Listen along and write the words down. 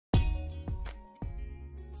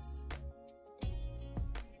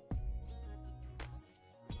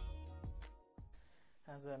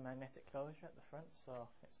has a magnetic closure at the front,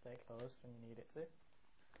 so it stays closed when you need it to.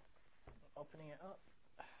 Opening it up,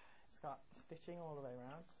 it's got stitching all the way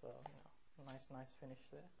around, so nice finish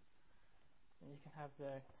there. And you can have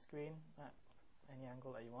the screen at any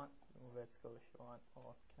angle that you want, vertical if you want,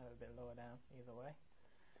 or you can have it a bit lower down, either way.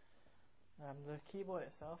 The keyboard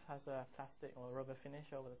itself has a plastic or rubber finish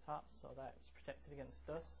over the top, so that it's protected against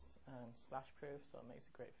dust and splash proof, so it makes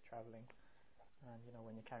it great for travelling. And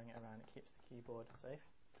when you're carrying it around, it keeps the keyboard safe.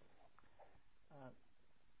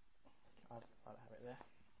 I'll have it there.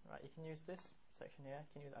 Right, you can use this section here, you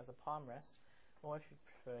can use it as a palm rest, or if you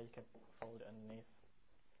prefer you can fold it underneath,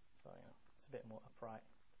 so it's a bit more upright,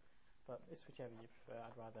 but it's whichever you prefer.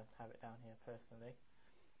 I'd rather have it down here personally.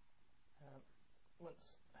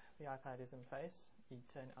 Once the iPad is in place, you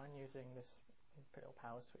turn it on using this little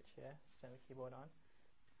power switch here. Just turn the keyboard on,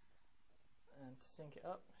 and to sync it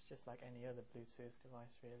up, it's just like any other Bluetooth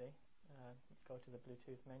device really. Go to the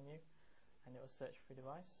Bluetooth menu and it will search for a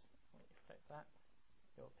device. When you click that,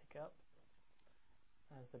 it will pick up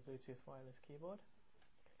as the Bluetooth wireless keyboard.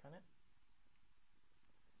 Click on it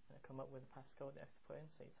and it'll come up with a passcode you have to put in,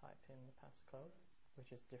 so you type in the passcode,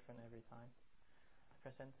 which is different every time.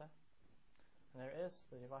 Press enter. And there it is,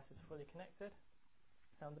 the device is fully connected.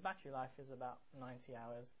 The battery life is about 90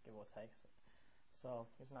 hours, give or take, so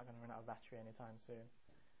it's not going to run out of battery anytime soon.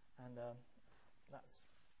 And that's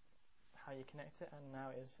how you connect it, and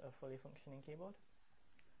now it is a fully functioning keyboard.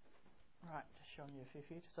 Right, just showing you a few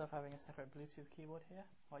features of having a separate Bluetooth keyboard here.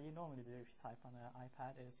 What you normally do if you type on an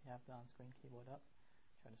iPad is you have the on-screen keyboard up.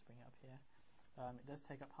 Try to bring it up here. It does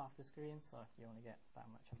take up half the screen, so you only get that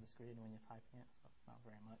much of the screen when you're typing it, so not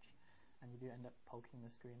very much. And you do end up poking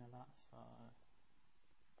the screen a lot, so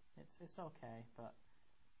it's okay, but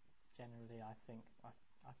generally I think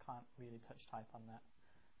I can't really touch type on that.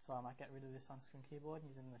 So I might get rid of this on-screen keyboard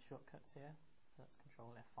using the shortcuts here. So that's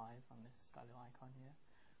Control F5 on this, it's got a little icon here.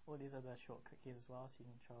 All these other shortcut keys as well, so you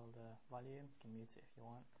can control the volume, you can mute it if you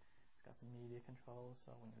want. It's got some media controls,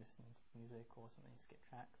 so when you're listening to music or something, you skip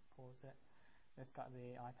tracks, pause it. It's got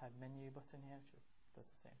the iPad menu button here, which does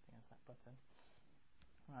the same thing as that button.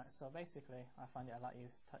 Right, so basically I find it a lot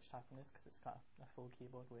easier to touch type on this because it's got a full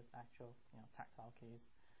keyboard with actual tactile keys.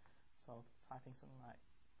 So typing something like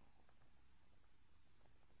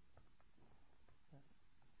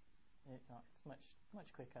it's much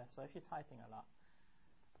quicker. So if you're typing a lot,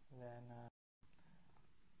 then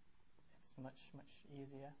it's much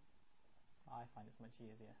easier. I find it much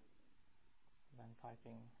easier than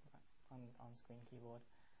typing on screen keyboard.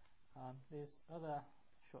 There's other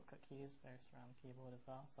shortcut keys various around the keyboard as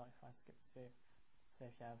well, so if I skip to, say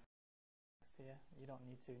if you have text here, you don't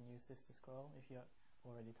need to use this to scroll if you're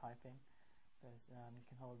already typing. There's you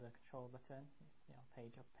can hold the control button,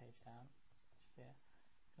 page up, page down, which is here.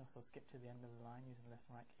 You can also skip to the end of the line using the left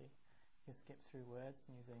and right key. You can skip through words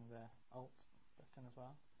using the Alt button as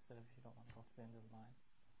well, instead of if you don't want to go to the end of the line.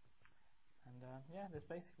 And yeah,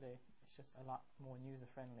 it's just a lot more user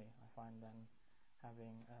friendly, I find, than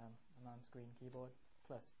having an on-screen keyboard.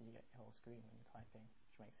 Plus you get your whole screen when you're typing,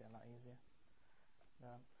 which makes it a lot easier.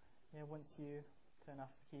 Yeah, once you turn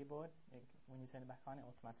off the keyboard, when you turn it back on, it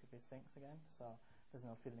automatically syncs again, so there's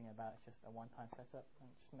no fiddling about. It's just a one-time setup, and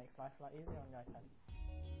it just makes life a lot easier on the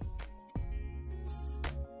iPad.